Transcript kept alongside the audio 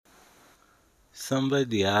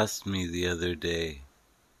Somebody asked me the other day,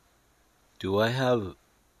 do I have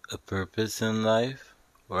a purpose in life,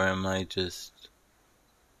 or am I just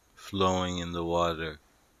flowing in the water?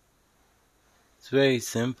 It's very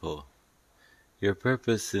simple. Your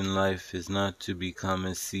purpose in life is not to become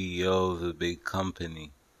a CEO of a big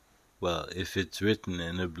company. Well, if it's written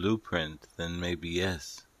in a blueprint, then maybe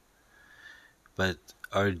yes. But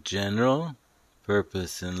our general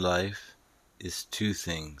purpose in life is two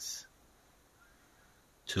things: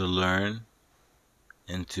 to learn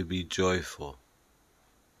and to be joyful.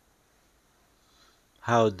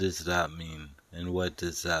 How does that mean, and what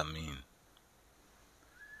does that mean?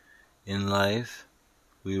 In life,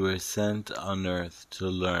 we were sent on earth to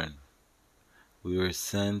learn. We were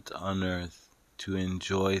sent on earth to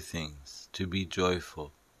enjoy things, to be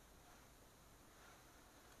joyful.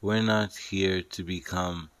 We're not here to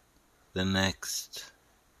become the next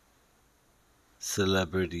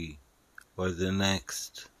celebrity or the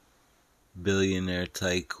next billionaire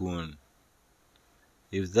tycoon.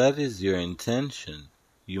 If that is your intention,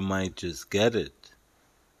 you might just get it.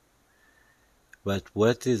 But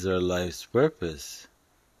what is our life's purpose?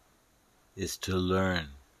 Is to learn,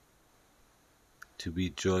 to be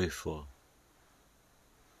joyful.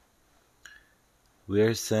 We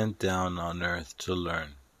are sent down on earth to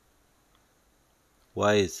learn.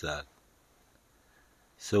 Why is that?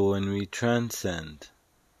 So when we transcend,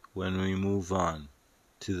 when we move on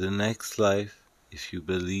to the next life, if you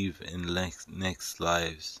believe in next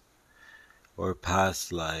lives or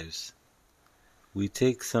past lives, we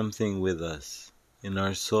take something with us in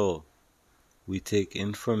our soul. We take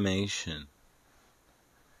information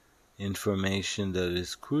that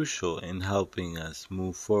is crucial in helping us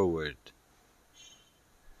move forward.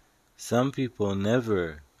 Some people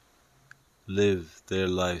never live their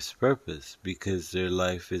life's purpose because their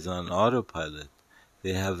life is on autopilot.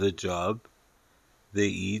 They have a job, they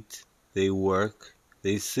eat, they work,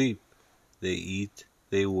 they sleep. They eat,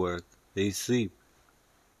 they work, they sleep.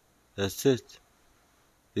 That's it.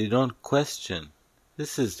 They don't question.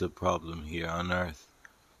 This is the problem here on earth.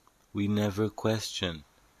 We never question.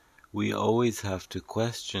 We always have to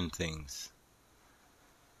question things.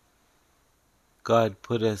 God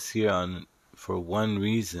put us here for one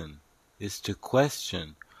reason, is to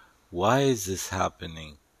question. Why is this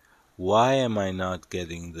happening? Why am I not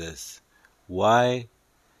getting this? Why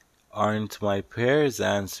aren't my prayers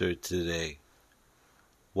answered today?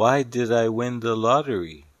 Why did I win the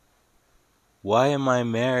lottery? Why am I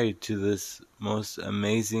married to this most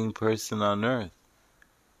amazing person on earth?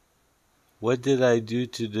 What did I do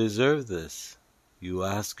to deserve this? You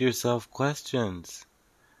ask yourself questions.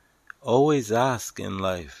 Always ask in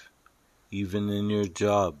life, even in your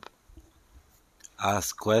job.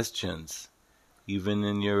 Ask questions. Even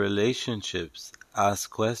in your relationships, ask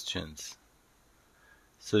questions.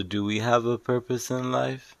 So do we have a purpose in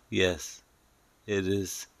life? Yes. It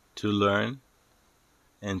is to learn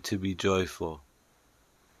and to be joyful.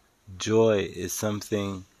 Joy is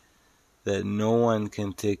something that no one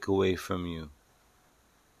can take away from you.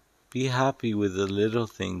 Be happy with the little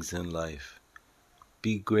things in life.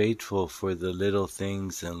 Be grateful for the little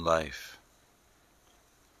things in life.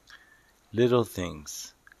 Little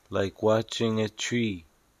things, like watching a tree,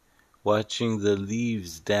 watching the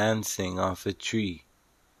leaves dancing off a tree.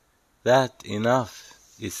 That enough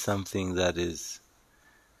is something that is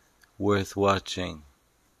worth watching.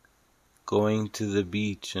 Going to the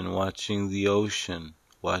beach and watching the ocean,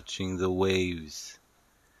 watching the waves.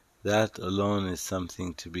 That alone is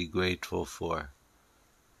something to be grateful for.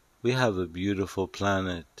 We have a beautiful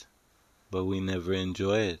planet, but we never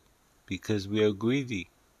enjoy it because we are greedy.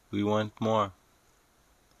 We want more.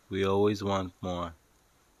 We always want more.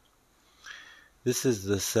 This is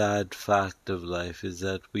the sad fact of life, is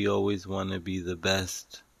that we always want to be the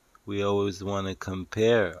best. We always want to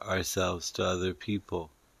compare ourselves to other people.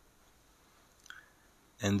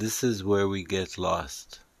 And this is where we get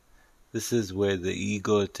lost. This is where the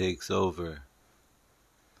ego takes over.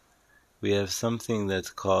 We have something that's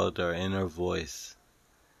called our inner voice.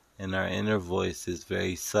 And our inner voice is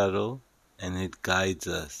very subtle, and it guides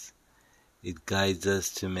us. It guides us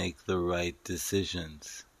to make the right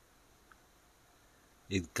decisions.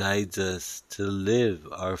 It guides us to live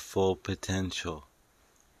our full potential.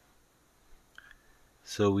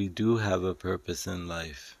 So we do have a purpose in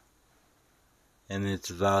life, and it's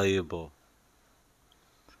valuable.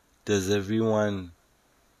 Does everyone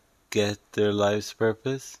get their life's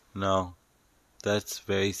purpose? No, that's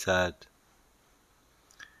very sad.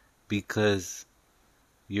 Because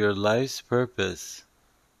your life's purpose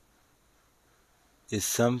is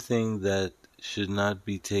something that should not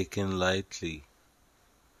be taken lightly.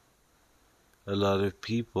 A lot of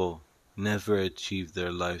people never achieve their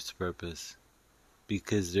life's purpose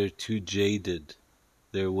because they're too jaded.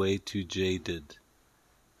 They're way too jaded.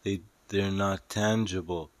 They're not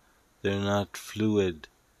tangible. They're not fluid.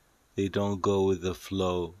 They don't go with the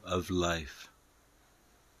flow of life.